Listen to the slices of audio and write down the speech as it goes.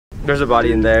There's a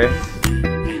body in there.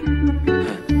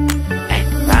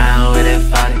 Round with it,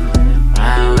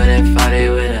 40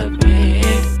 with a beat.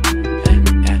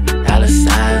 Dollar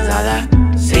signs, all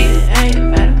I see. It ain't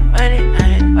about the money, I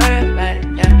ain't worried about it.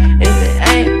 Yeah. If it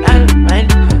ain't about the money.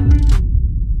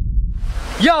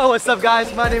 Yo, what's up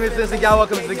guys? My name is Vincent.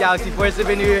 Welcome to the Galaxy Force. If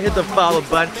you're new here, hit the follow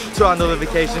button, turn on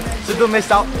notifications so don't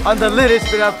miss out on the latest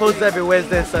video I post every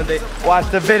Wednesday and Sunday. Watch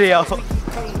the video.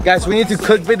 Guys, we need to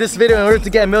clickbait this video in order to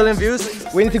get 1 million views.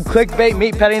 We need to clickbait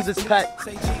me petting this pet.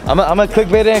 I'm gonna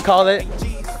clickbait it and call it.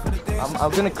 I'm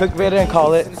gonna clickbait it and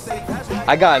call it.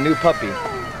 I got a new puppy.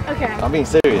 Okay. I'm being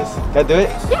serious. Can I do it?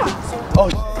 Yeah. Oh,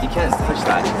 you can't push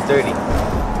that. It's dirty.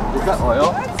 Is that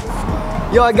oil?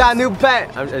 Yo, I got a new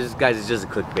pet. Guys, it's just a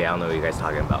clickbait. I don't know what you guys are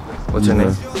talking about. What's her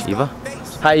name? Eva?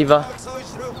 Hi, Eva.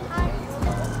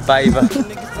 Bye, Eva.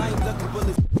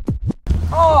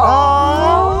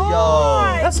 Oh, yo.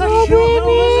 That's a cute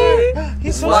little lizard.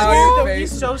 He's so scared.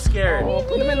 He's so scared.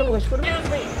 Put him in the bush. Put him in the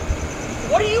bush.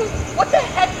 What the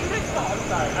heck?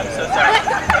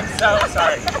 I'm so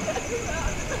sorry.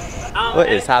 What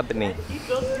is happening? He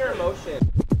feels your emotion.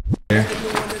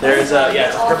 There's a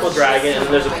purple dragon and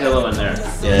there's a pillow in there.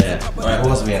 Yeah. Alright, who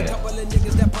wants to be in it?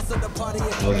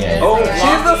 Okay. Oh,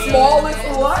 She's the smallest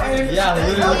one. Yeah,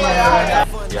 literally looking at her right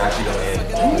now. You're actually going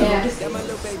in. Yeah.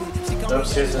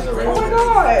 upstairs there's a rainbow. Oh my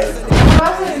god.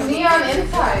 What's the neon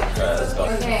inside? Let's go.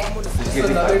 Okay. Just give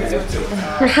me 5 minutes too.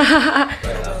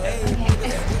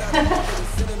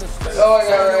 Oh my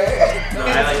god, right? No, I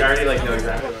already know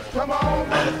exactly.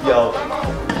 Yo.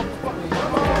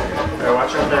 Alright,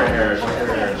 watch her with her hair. Watch her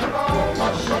hair.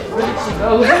 Where did she go?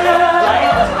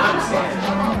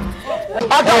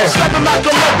 I got slapping out the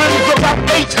 11s, about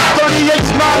 8, 38s,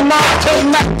 9,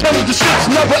 10, 10, the shit's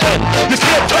never end. You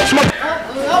can't touch my.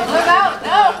 No, look out,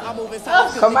 no!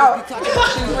 Come out.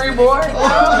 She's reborn.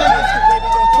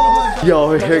 Yo,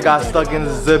 her hair got stuck in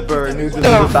the zipper. Knew this was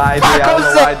a bad idea. I don't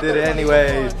know why I did it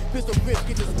anyways.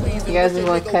 You guys just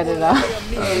want to cut it off?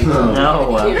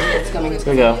 No. It's coming. Here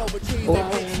we go.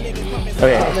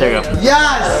 Okay, there you go.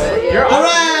 Yes! You're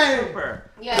hooray!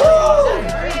 Yeah.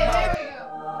 There we go.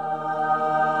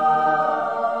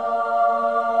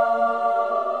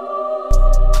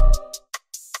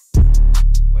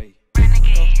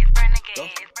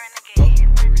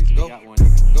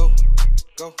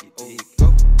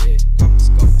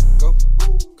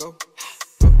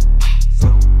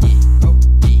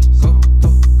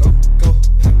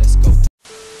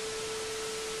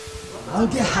 I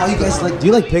don't get how you guys like. Do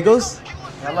you like pickles?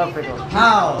 I love pickles.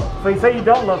 How? So you say you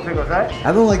don't love pickles, right?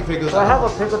 I don't like pickles. So I have a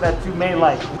pickle that you may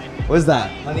like. What is that?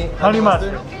 Honey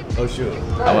mustard. Oh shoot.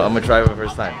 I'm gonna try it for the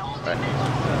first time. Right.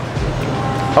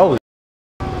 Oh.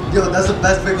 Yo, that's the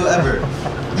best pickle ever.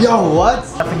 Yo, what?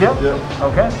 That's a gift? Yeah.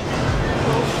 Okay.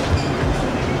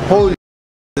 Holy.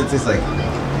 It tastes like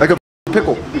a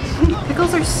pickle.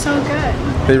 Pickles are so good.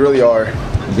 They really are.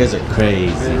 You guys are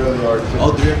crazy. They really are too.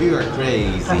 All 3 of you are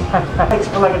crazy. Thanks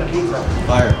for liking the pizza.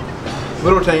 Fire.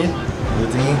 Little tangy,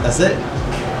 Little thingy. That's it.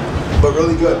 but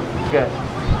really good. Good.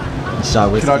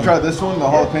 Shot whiskey. Can I try this one, the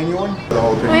jalapeno one? The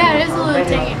jalapeno. Oh yeah, it is a little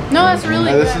tangy. No, that's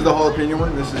really This is good. the jalapeno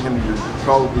one. This is gonna be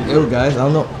probably. Ew, guys. I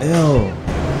don't know. Ew.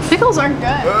 Pickles aren't good.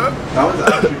 That one's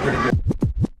actually pretty good.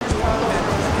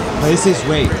 Oh, it says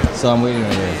wait, so I'm waiting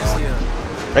right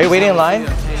here. Are you waiting in line?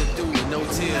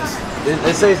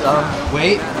 It says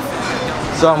wait,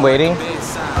 so I'm waiting.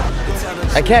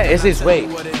 I can't. It says wait.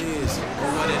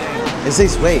 It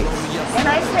says wait. And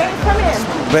I say come in.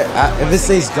 But if it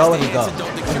says go, then go.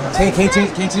 Can you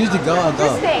choose to go? I'll go.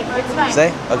 Just stay. It's fine.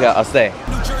 Stay? Okay, I'll stay.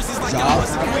 Job.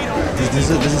 There's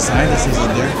a sign that says in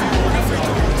there.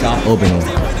 Job opening.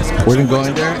 We're gonna go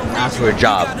in there and ask for a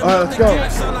job. Alright, let's go.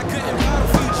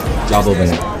 Job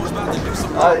opening.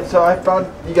 Alright, so I found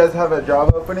you guys have a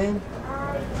job opening.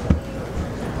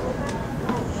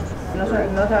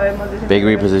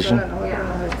 Bakery position.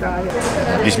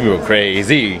 These people are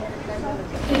crazy.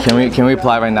 Can we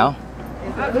apply right now?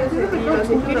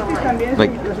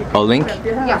 Like a link?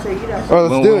 Alright,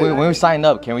 let's do it. When we sign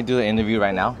up, can we do the interview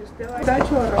right now? So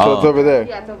it's over there.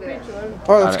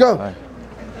 Alright, let's go. Alright.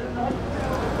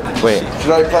 Wait,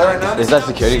 Should I apply right now? is that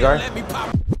security guard?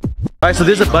 Alright, so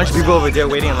there's a bunch of people over there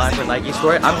waiting in line for Nike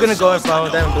store. I'm gonna go in front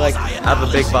of them and be like, I have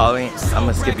a big following. I'm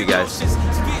gonna skip you guys.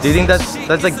 Do you think that's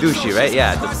like douchey, right?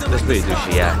 Yeah, that's pretty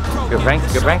douchey, yeah. Good prank?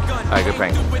 Good prank? Alright, good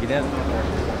prank. You did?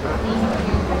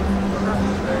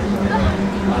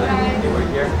 You work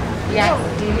here? Yes.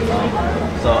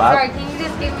 So Sorry, can you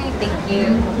just give me thank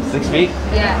you? 6 feet?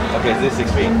 Yeah. Okay, so this is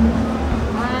 6 feet.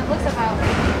 Looks about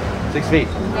 6 feet.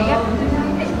 yeah.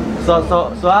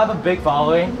 So I have a big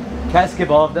following. Can I skip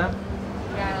all of them?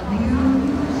 Yeah, I don't think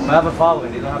so. have a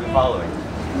following. They don't have a following.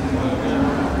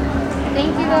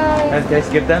 Thank you guys. Can I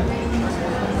skip them?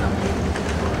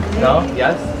 No?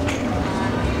 Yes?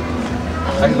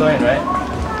 I can go in, right?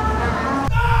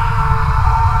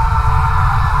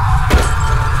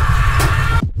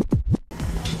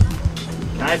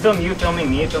 Can I film you filming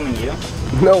me filming you?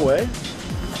 No way.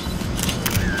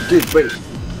 Dude, wait.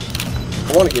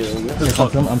 I want to get in this.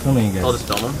 I'm filming you guys. I'll just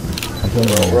film them. I'm filming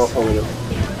you We're all guys. filming them.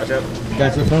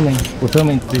 Guys, we're filming. We're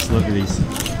filming. Please look at these. Yeah,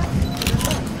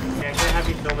 I can't have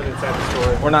you film it inside the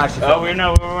store. We're not actually. Oh, we're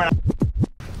not.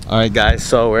 Alright guys,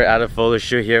 so we're at a photo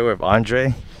shoot here with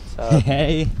Andre.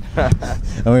 Hey!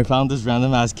 And we found this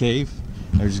random ass cave.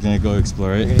 We're just gonna go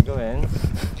explore it. We're gonna go in.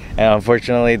 And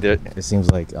unfortunately, it seems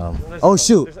like oh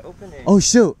shoot! Oh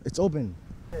shoot! It's open.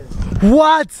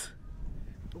 What?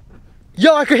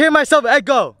 Yo, I could hear myself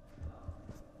echo.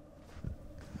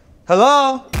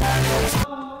 Hello?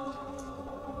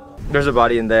 There's a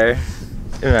body in there.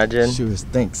 Imagine. Shoot, it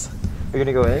stinks. We're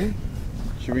gonna go in?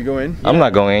 Should we go in? I'm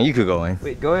not going in. You could go in.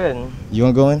 Wait, go in. You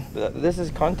wanna go in? This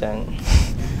is content.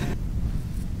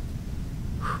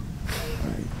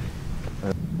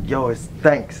 Yo, it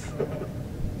stinks.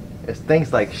 It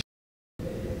stinks like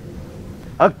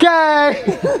Okay!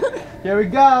 Here we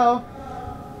go!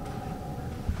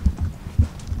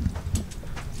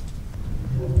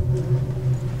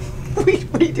 Wait,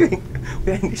 what are you doing?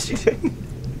 Wait, I need to shoot you.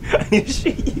 I need to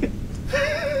shoot you.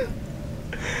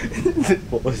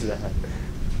 What was that?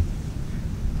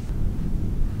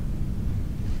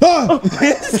 Oh,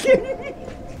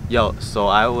 yo, so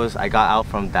I got out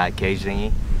from that cage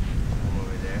thingy.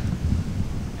 Over there.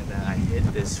 And then I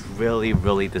hit this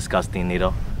really disgusting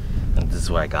needle. And this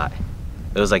is what I got.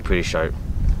 It was like pretty sharp.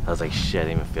 I was like, shit, I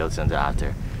didn't even feel it until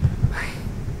after.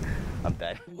 I'm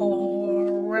dead. All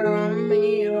around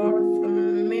me are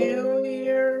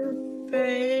familiar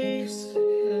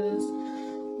faces,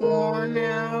 worn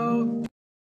out